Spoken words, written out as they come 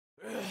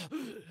Hello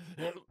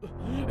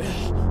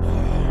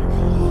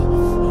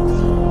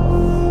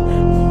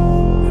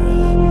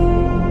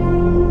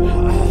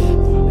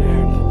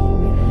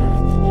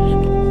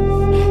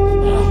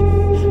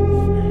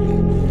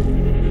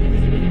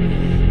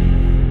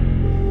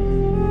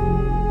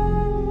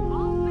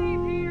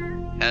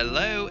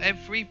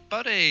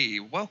everybody,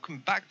 welcome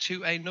back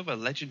to another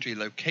legendary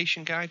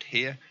location guide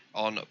here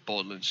on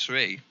Borderlands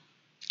 3.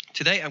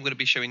 Today I'm going to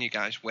be showing you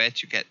guys where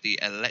to get the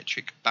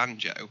electric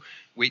banjo,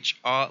 which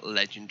are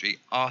legendary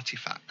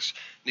artifacts.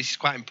 This is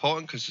quite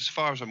important because as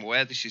far as I'm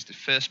aware, this is the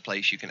first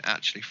place you can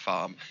actually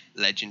farm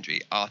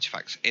legendary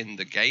artifacts in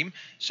the game.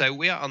 So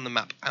we are on the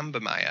map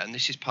Ambermire, and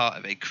this is part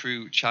of a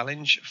crew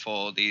challenge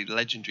for the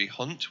legendary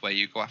hunt where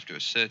you go after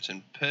a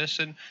certain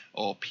person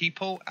or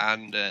people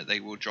and they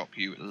will drop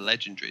you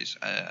legendaries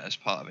as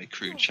part of a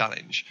crew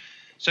challenge.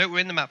 So we're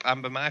in the map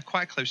Ambermire,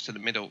 quite close to the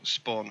middle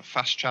spawn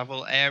fast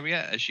travel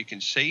area, as you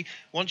can see.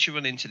 Once you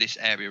run into this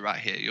area right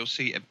here, you'll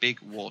see a big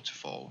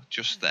waterfall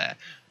just there.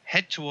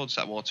 Head towards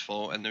that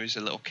waterfall and there is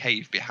a little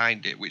cave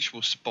behind it which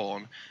will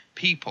spawn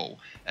people.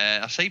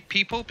 I say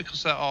people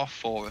because there are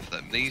 4 of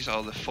them. These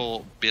are the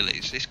 4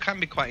 billies. This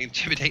can be quite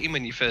intimidating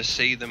when you first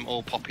see them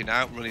all popping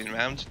out, running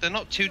around. They're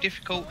not too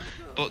difficult,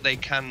 but they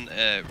can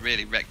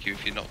really wreck you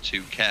if you're not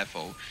too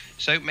careful.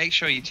 So make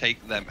sure you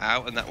take them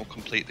out and that will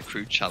complete the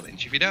crew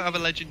challenge. If you don't have a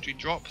legendary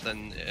drop,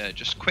 then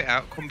just quit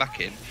out, come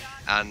back in,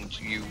 and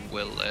you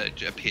will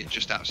appear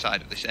just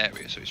outside of this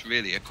area. So it's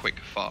really a quick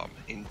farm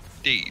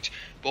indeed.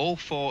 But all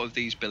 4 of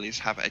these billies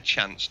have a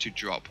chance to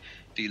drop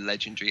the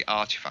legendary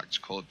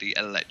artifact called the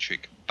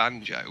electric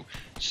banjo.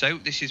 So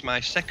this is my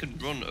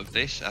second run of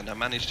this, and I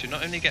managed to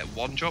not only get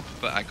 1 drop,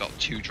 but I got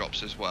 2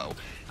 drops as well.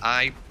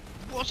 I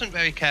wasn't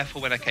very careful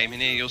when I came in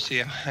here. You'll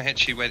see I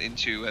actually went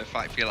into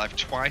fight for your life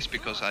twice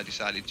because I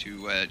decided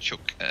to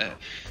chuck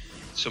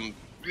some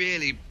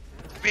really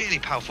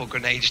powerful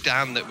grenades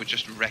down that were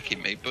just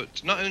wrecking me.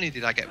 But not only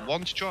did I get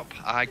 1 to drop,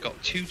 I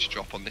got 2 to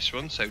drop on this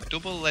run, so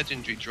double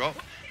legendary drop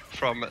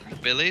from the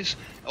billies.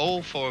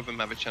 All 4 of them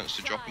have a chance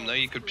to drop them though.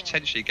 You could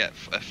potentially get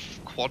a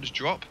quad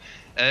drop,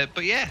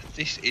 but yeah,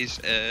 this is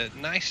a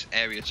nice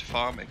area to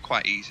farm and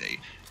quite easy.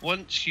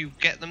 Once you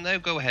get them though,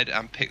 go ahead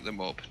and pick them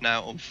up.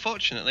 Now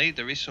unfortunately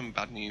there is some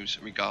bad news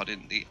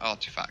regarding the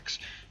artifacts.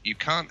 You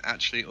can't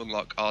actually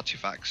unlock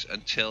artifacts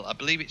until I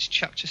believe it's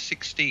chapter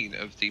 16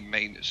 of the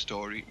main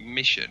story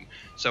mission.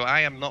 So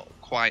I am not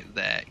quite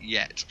there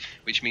yet,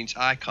 which means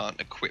I can't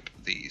equip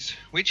these,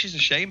 which is a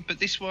shame. But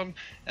this one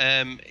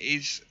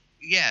is,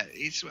 yeah,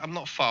 I'm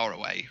not far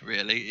away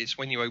really. It's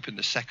when you open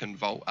the second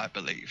vault, I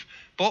believe.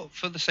 But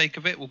for the sake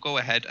of it, we'll go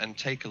ahead and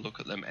take a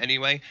look at them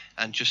anyway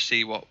and just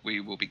see what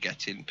we will be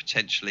getting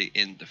potentially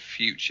in the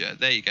future.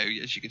 There you go.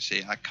 As you can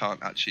see, I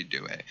can't actually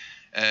do it.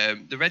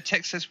 The red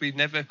text says we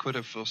never could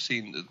have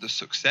foreseen the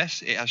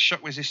success. It has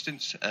shock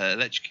resistance,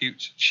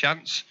 electrocute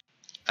chance,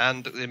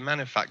 and the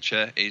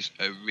manufacturer is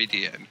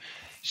Iridium.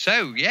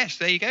 So yes,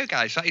 there you go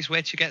guys, that is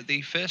where to get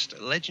the first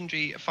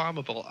legendary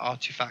farmable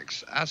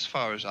artifacts as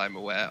far as I'm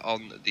aware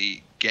on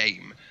the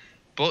game.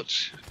 But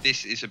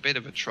this is a bit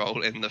of a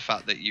troll in the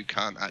fact that you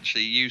can't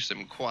actually use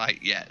them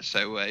quite yet.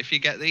 So if you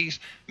get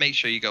these, make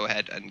sure you go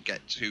ahead and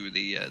get to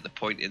the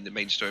point in the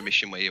main story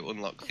mission where you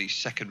unlock the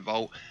second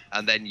vault,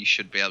 and then you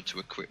should be able to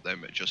equip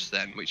them just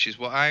then, which is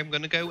what I'm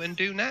going to go and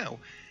do now.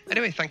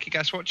 Anyway, thank you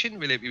guys for watching.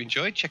 Really hope you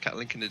enjoyed. Check out the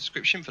link in the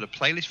description for the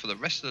playlist for the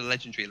rest of the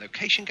legendary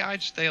location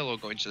guides. They'll all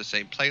go into the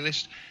same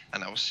playlist,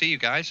 and I will see you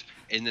guys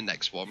in the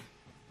next one.